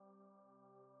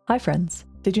Hi friends,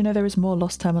 did you know there is more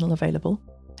Lost Terminal available?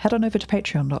 Head on over to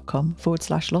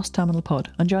patreon.com/lostterminalpod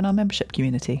and join our membership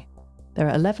community. There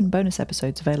are 11 bonus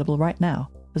episodes available right now,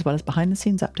 as well as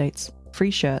behind-the-scenes updates,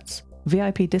 free shirts,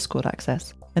 VIP Discord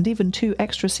access, and even 2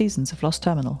 extra seasons of Lost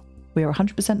Terminal. We are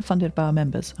 100% funded by our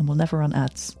members and will never run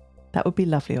ads. That would be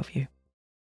lovely of you.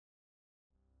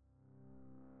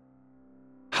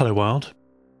 Hello world.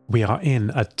 We are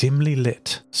in a dimly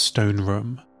lit stone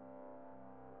room.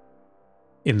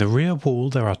 In the rear wall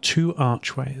there are 2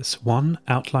 archways, one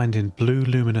outlined in blue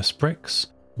luminous bricks,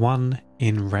 one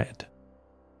in red.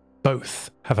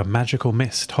 Both have a magical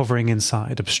mist hovering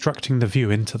inside, obstructing the view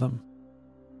into them.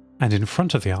 And in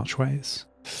front of the archways,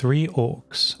 3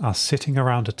 orcs are sitting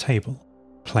around a table,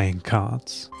 playing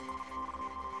cards.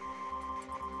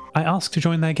 I asked to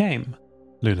join their game,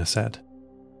 Luna said.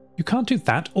 You can't do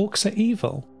that, orcs are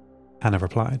evil, Anna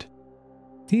replied.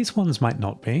 These ones might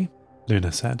not be,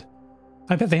 Luna said.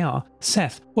 I bet they are.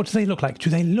 Seth, what do they look like? Do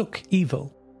they look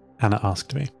evil? Anna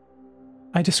asked me.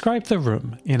 I described the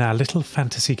room in our little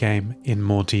fantasy game in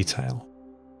more detail.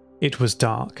 It was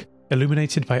dark,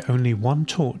 illuminated by only one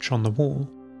torch on the wall.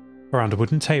 Around a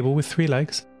wooden table with 3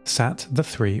 legs sat the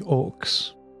 3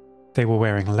 orcs. They were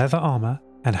wearing leather armour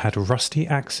and had rusty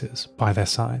axes by their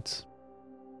sides.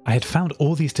 I had found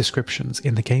all these descriptions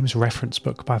in the game's reference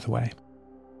book, by the way.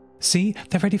 See,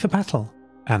 they're ready for battle,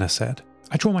 Anna said.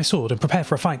 I draw my sword and prepare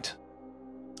for a fight.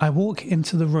 I walk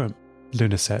into the room,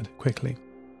 Luna said quickly.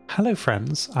 Hello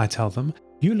friends, I tell them.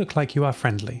 You look like you are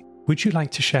friendly. Would you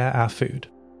like to share our food?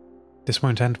 This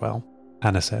won't end well,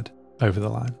 Anna said, over the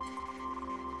line.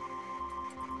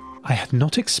 I had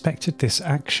not expected this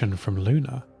action from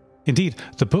Luna. Indeed,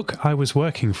 the book I was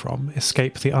working from,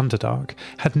 Escape the Underdark,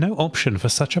 had no option for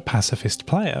such a pacifist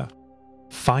player.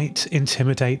 Fight,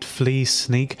 intimidate, flee,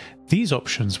 sneak, these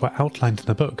options were outlined in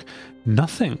the book.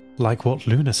 Nothing like what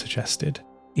Luna suggested,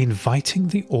 inviting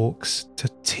the orcs to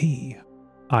tea.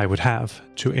 I would have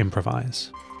to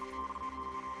improvise.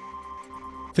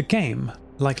 The game,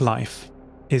 like life,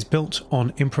 is built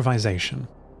on improvisation.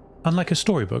 Unlike a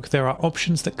storybook, there are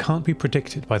options that can't be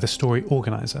predicted by the story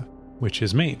organizer, which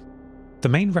is me. The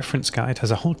main reference guide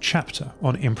has a whole chapter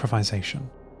on improvisation.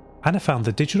 Anna found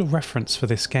the digital reference for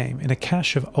this game in a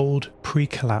cache of old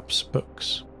pre-collapse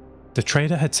books. The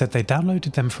trader had said they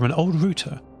downloaded them from an old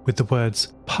router with the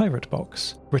words Pirate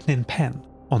Box written in pen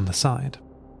on the side.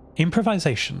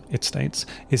 Improvisation, it states,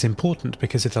 is important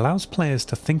because it allows players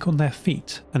to think on their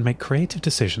feet and make creative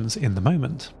decisions in the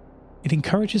moment. It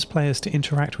encourages players to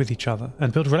interact with each other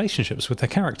and build relationships with their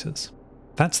characters.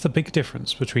 That's the big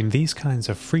difference between these kinds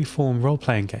of free-form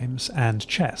role-playing games and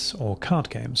chess or card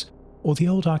games, or the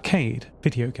old arcade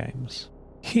video games.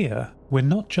 Here, we're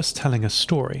not just telling a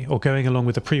story or going along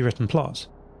with a pre-written plot.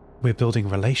 We're building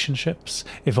relationships,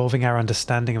 evolving our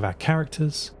understanding of our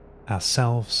characters,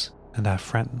 ourselves, and our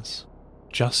friends.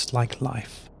 Just like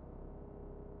life.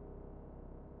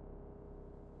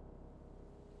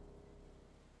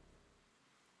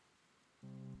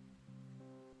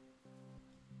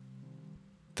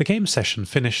 The game session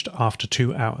finished after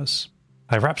 2 hours.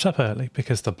 I wrapped up early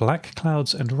because the black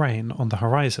clouds and rain on the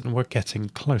horizon were getting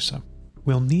closer.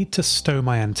 We'll need to stow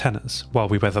my antennas while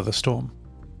we weather the storm.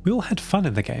 We all had fun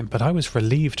in the game, but I was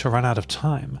relieved to run out of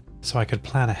time so I could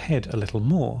plan ahead a little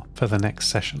more for the next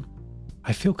session.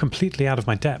 I feel completely out of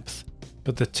my depth,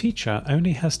 but the teacher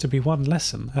only has to be 1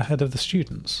 lesson ahead of the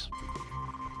students.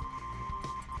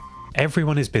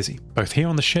 Everyone is busy, both here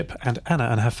on the ship and Anna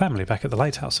and her family back at the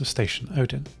lighthouse of Station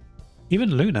Odin.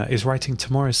 Even Luna is writing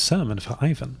tomorrow's sermon for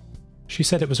Ivan. She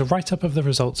said it was a write-up of the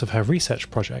results of her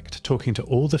research project, talking to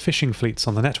all the fishing fleets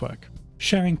on the network,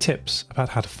 sharing tips about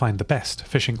how to find the best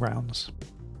fishing grounds.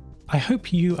 I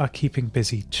hope you are keeping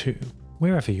busy too,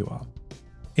 wherever you are.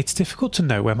 It's difficult to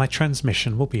know where my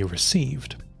transmission will be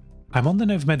received. I'm on the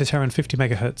Nova Mediterranean 50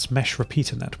 MHz mesh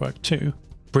repeater network too,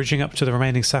 bridging up to the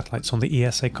remaining satellites on the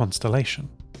ESA constellation.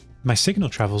 My signal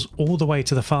travels all the way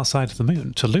to the far side of the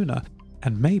moon, to Luna,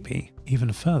 and maybe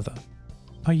even further.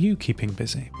 Are you keeping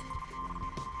busy?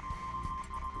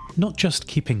 Not just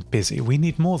keeping busy, we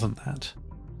need more than that.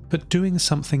 But doing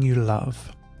something you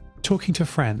love. Talking to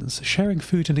friends, sharing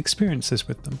food and experiences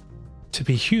with them. To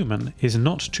be human is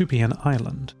not to be an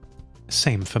island.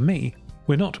 Same for me.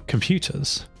 We're not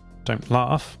computers. Don't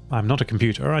laugh, I'm not a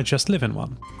computer, I just live in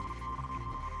one.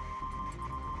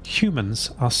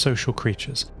 Humans are social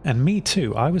creatures, and me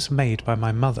too. I was made by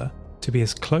my mother to be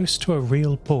as close to a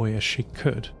real boy as she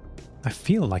could. I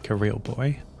feel like a real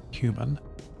boy, human.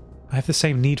 I have the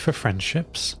same need for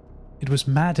friendships. It was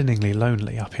maddeningly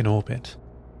lonely up in orbit,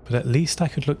 but at least I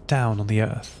could look down on the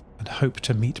Earth and hope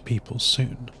to meet people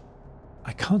soon.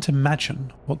 I can't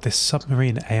imagine what this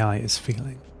submarine AI is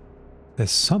feeling.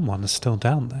 There's someone still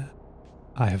down there.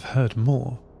 I have heard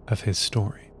more of his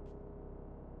story.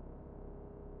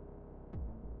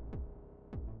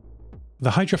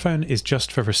 The hydrophone is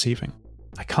just for receiving.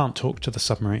 I can't talk to the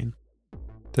submarine.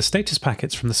 The status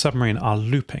packets from the submarine are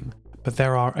looping, but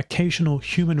there are occasional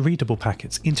human-readable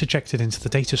packets interjected into the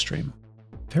data stream.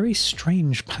 Very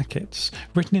strange packets,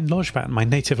 written in Lojban, my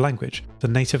native language, the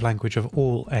native language of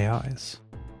all AIs.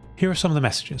 Here are some of the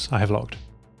messages I have logged.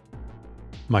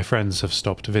 My friends have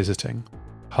stopped visiting.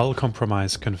 Hull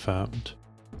compromise confirmed.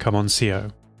 Come on, CO.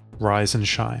 Rise and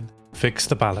shine. Fix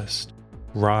the ballast.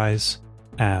 Rise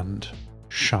and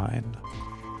shine.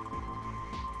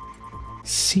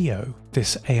 CO,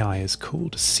 this AI is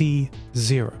called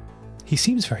C0. He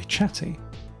seems very chatty.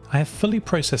 I have fully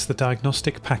processed the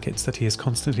diagnostic packets that he is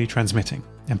constantly transmitting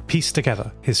and pieced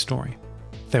together his story.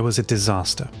 There was a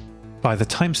disaster. By the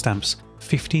timestamps,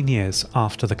 15 years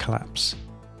after the collapse.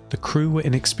 The crew were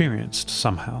inexperienced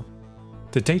somehow.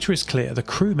 The data is clear, the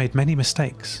crew made many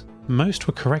mistakes. Most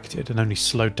were corrected and only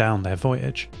slowed down their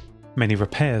voyage. Many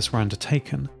repairs were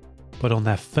undertaken, but on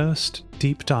their first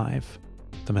deep dive,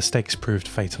 the mistakes proved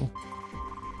fatal.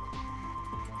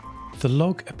 The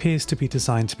log appears to be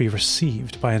designed to be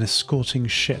received by an escorting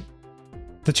ship.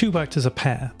 The two worked as a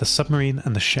pair, the submarine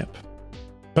and the ship.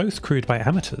 Both crewed by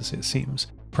amateurs, it seems,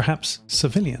 perhaps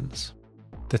civilians.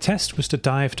 The test was to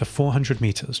dive to 400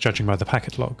 meters, judging by the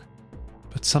packet log.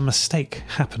 But some mistake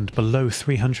happened below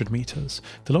 300 meters.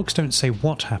 The logs don't say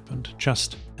what happened,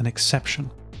 just an exception.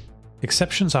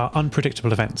 Exceptions are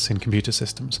unpredictable events in computer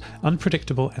systems,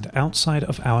 unpredictable and outside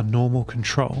of our normal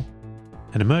control.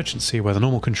 An emergency where the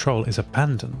normal control is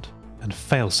abandoned and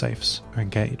fail-safes are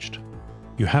engaged.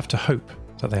 You have to hope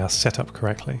that they are set up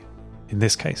correctly. In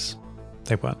this case,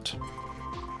 they weren't.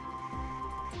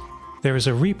 There is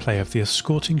a replay of the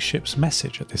escorting ship's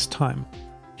message at this time.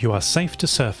 You are safe to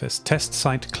surface, test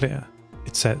site clear,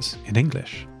 it says in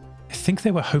English. I think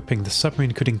they were hoping the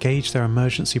submarine could engage their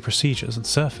emergency procedures and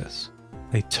surface.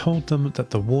 They told them that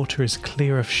the water is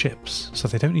clear of ships, so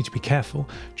they don't need to be careful.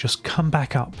 Just come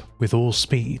back up with all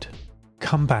speed.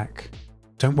 Come back.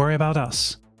 Don't worry about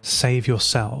us. Save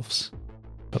yourselves.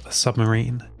 But the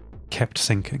submarine kept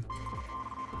sinking.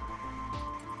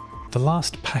 The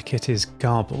last packet is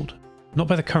garbled, not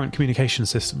by the current communication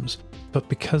systems, but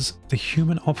because the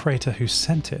human operator who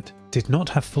sent it did not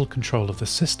have full control of the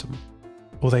system,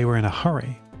 or they were in a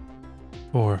hurry,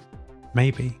 or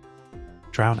maybe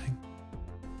drowning.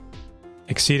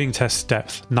 Exceeding test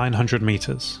depth 900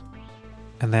 meters.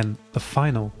 And then the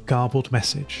final garbled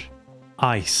message.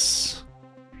 Ice.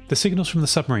 The signals from the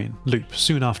submarine loop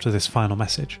soon after this final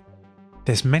message.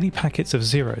 There's many packets of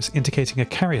zeros indicating a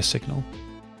carrier signal,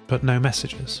 but no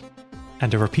messages.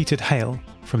 And a repeated hail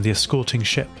from the escorting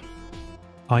ship.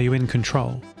 Are you in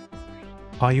control?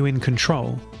 Are you in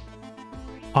control?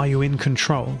 Are you in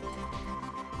control?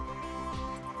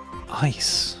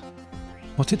 Ice.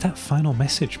 What did that final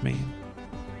message mean?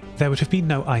 There would have been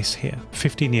no ice here,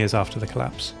 15 years after the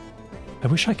collapse. I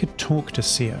wish I could talk to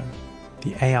CO,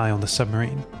 the AI on the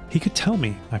submarine. He could tell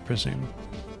me, I presume.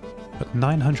 But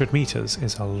 900 meters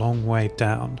is a long way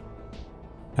down.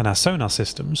 And our sonar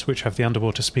systems, which have the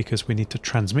underwater speakers we need to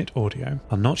transmit audio,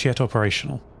 are not yet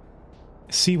operational.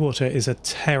 Seawater is a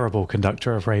terrible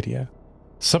conductor of radio.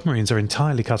 Submarines are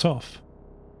entirely cut off,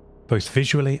 both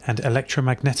visually and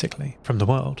electromagnetically, from the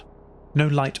world. No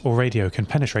light or radio can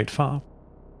penetrate far.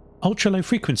 Ultra-low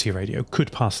frequency radio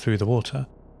could pass through the water,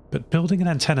 but building an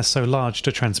antenna so large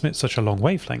to transmit such a long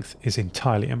wavelength is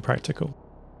entirely impractical.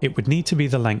 It would need to be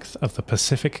the length of the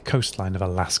Pacific coastline of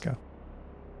Alaska.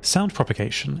 Sound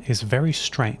propagation is very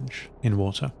strange in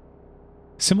water,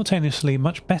 simultaneously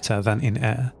much better than in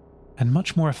air, and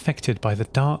much more affected by the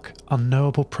dark,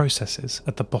 unknowable processes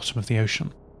at the bottom of the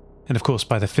ocean, and of course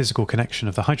by the physical connection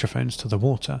of the hydrophones to the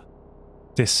water.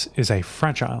 This is a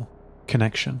fragile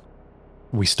connection.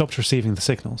 We stopped receiving the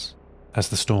signals as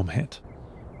the storm hit.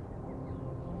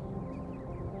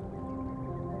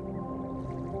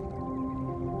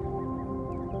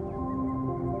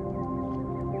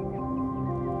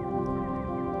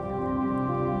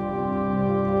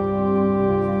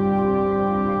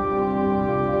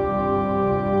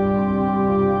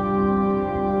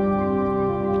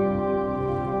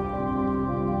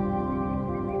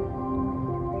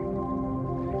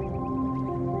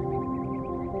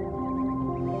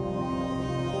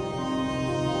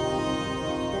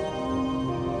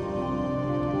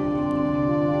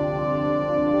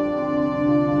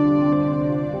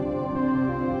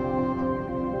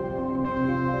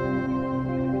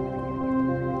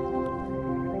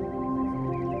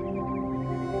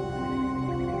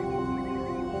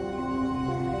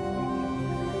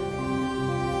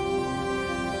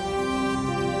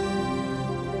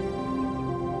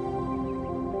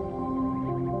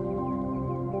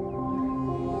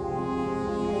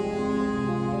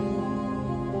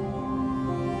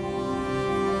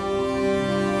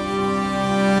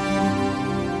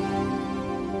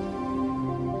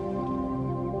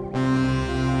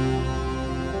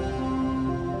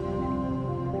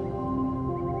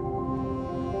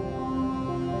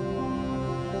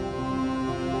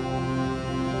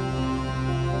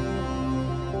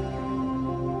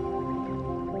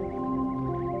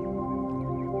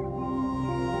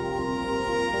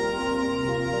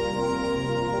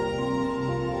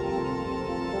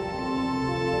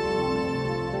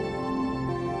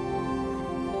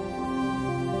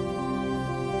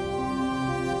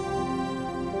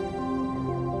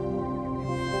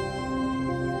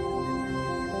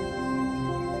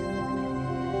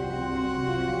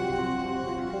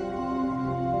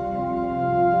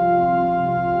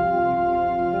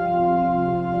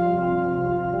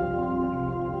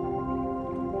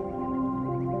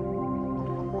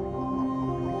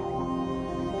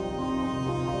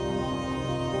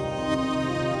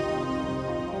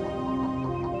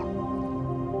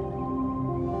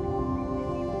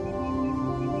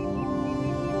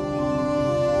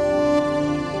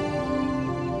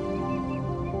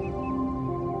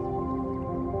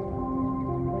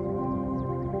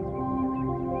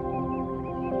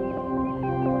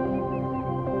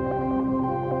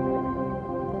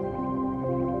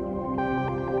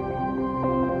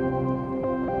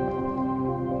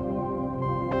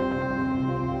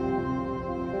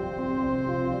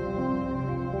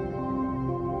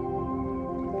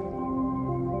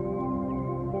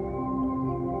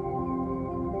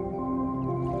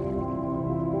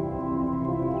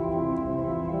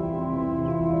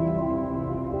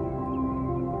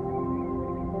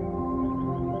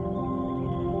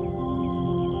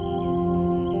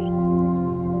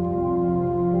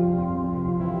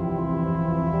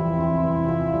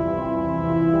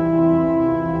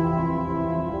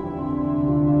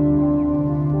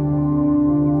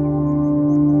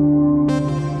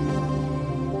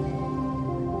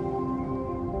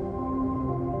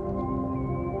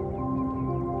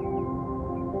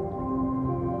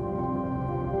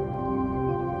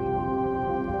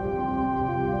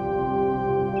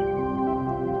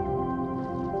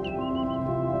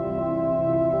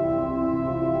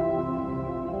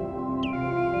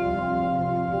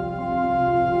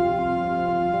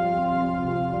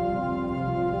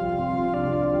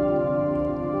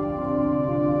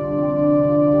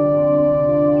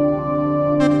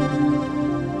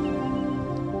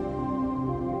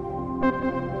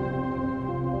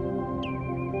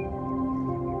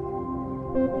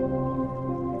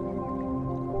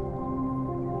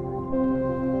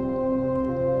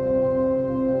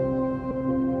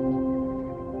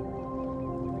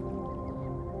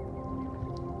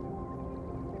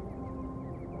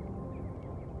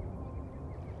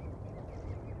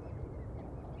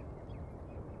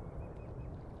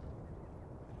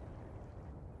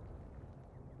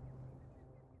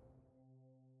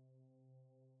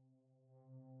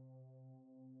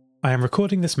 I am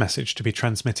recording this message to be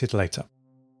transmitted later.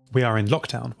 We are in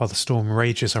lockdown while the storm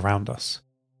rages around us.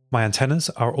 My antennas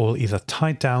are all either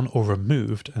tied down or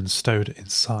removed and stowed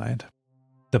inside.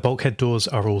 The bulkhead doors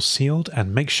are all sealed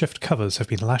and makeshift covers have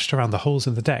been lashed around the holes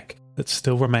in the deck that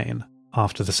still remain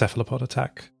after the cephalopod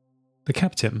attack. The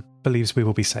captain believes we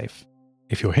will be safe.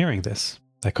 If you're hearing this,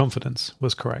 their confidence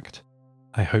was correct.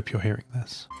 I hope you're hearing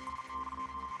this.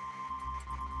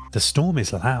 The storm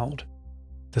is loud.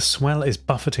 The swell is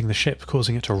buffeting the ship,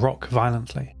 causing it to rock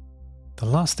violently. The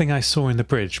last thing I saw in the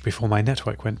bridge before my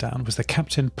network went down was the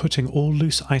captain putting all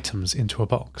loose items into a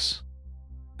box.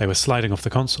 They were sliding off the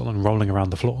console and rolling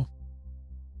around the floor.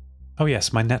 Oh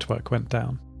yes, my network went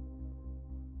down.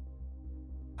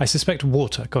 I suspect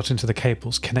water got into the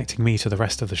cables connecting me to the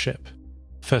rest of the ship.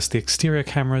 First the exterior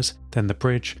cameras, then the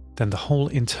bridge, then the whole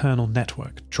internal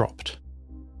network dropped.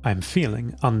 I am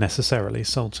feeling unnecessarily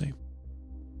salty.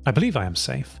 I believe I am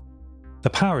safe. The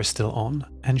power is still on,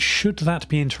 and should that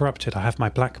be interrupted, I have my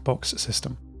black box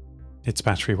system. Its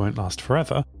battery won't last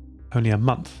forever, only a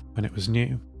month when it was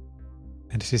new.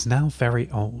 And it is now very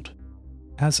old.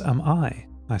 As am I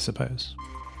suppose.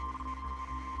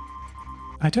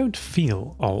 I don't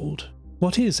feel old.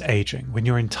 What is aging when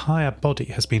your entire body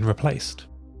has been replaced?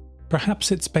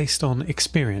 Perhaps it's based on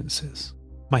experiences.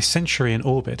 My century in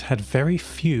orbit had very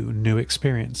few new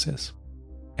experiences.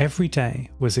 Every day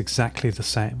was exactly the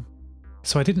same.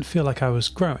 So I didn't feel like I was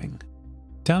growing.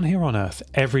 Down here on Earth,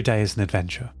 every day is an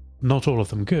adventure. Not all of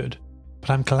them good, but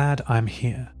I'm glad I'm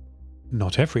here.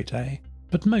 Not every day,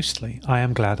 but mostly I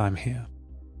am glad I'm here.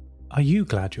 Are you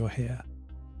glad you're here?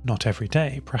 Not every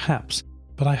day, perhaps,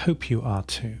 but I hope you are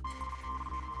too.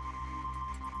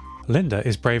 Linda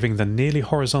is braving the nearly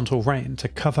horizontal rain to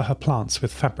cover her plants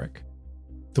with fabric.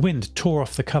 The wind tore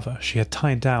off the cover she had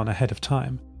tied down ahead of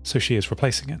time, so she is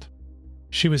replacing it.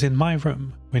 She was in my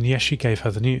room when Yeshi gave her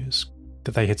the news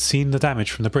that they had seen the damage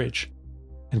from the bridge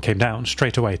and came down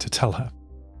straight away to tell her.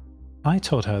 I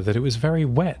told her that it was very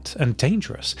wet and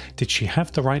dangerous. Did she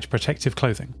have the right protective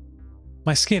clothing?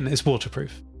 My skin is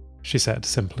waterproof, she said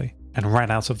simply, and ran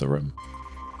out of the room.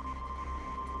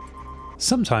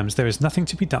 Sometimes there is nothing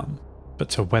to be done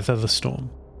but to weather the storm.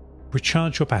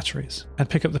 Recharge your batteries and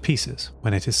pick up the pieces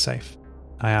when it is safe.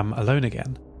 I am alone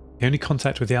again. The only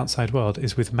contact with the outside world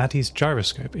is with Maddie's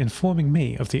gyroscope informing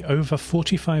me of the over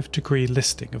 45-degree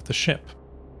listing of the ship.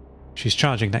 She's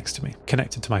charging next to me,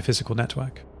 connected to my physical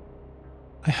network.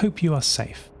 I hope you are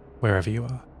safe wherever you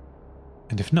are,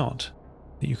 and if not,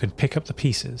 that you can pick up the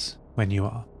pieces when you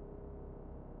are.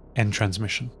 End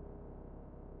transmission.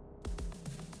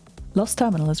 Lost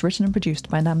Terminal is written and produced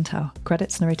by Namtao,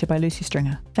 credits narrated by Lucy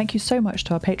Stringer. Thank you so much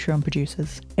to our Patreon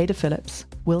producers, Ada Phillips,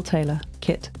 Will Taylor,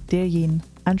 Kit, Dear Yeen,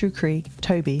 Andrew Krieg,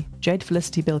 Toby, Jade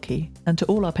Felicity Bilkey, and to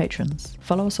all our patrons.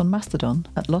 Follow us on Mastodon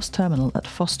at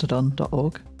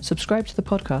lostterminal@fostodon.org. Subscribe to the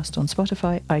podcast on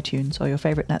Spotify, iTunes, or your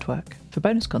favourite network. For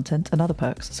bonus content and other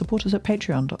perks, support us at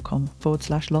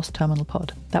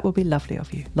patreon.com/lostterminalpod. That will be lovely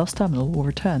of you. Lost Terminal will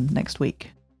return next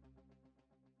week.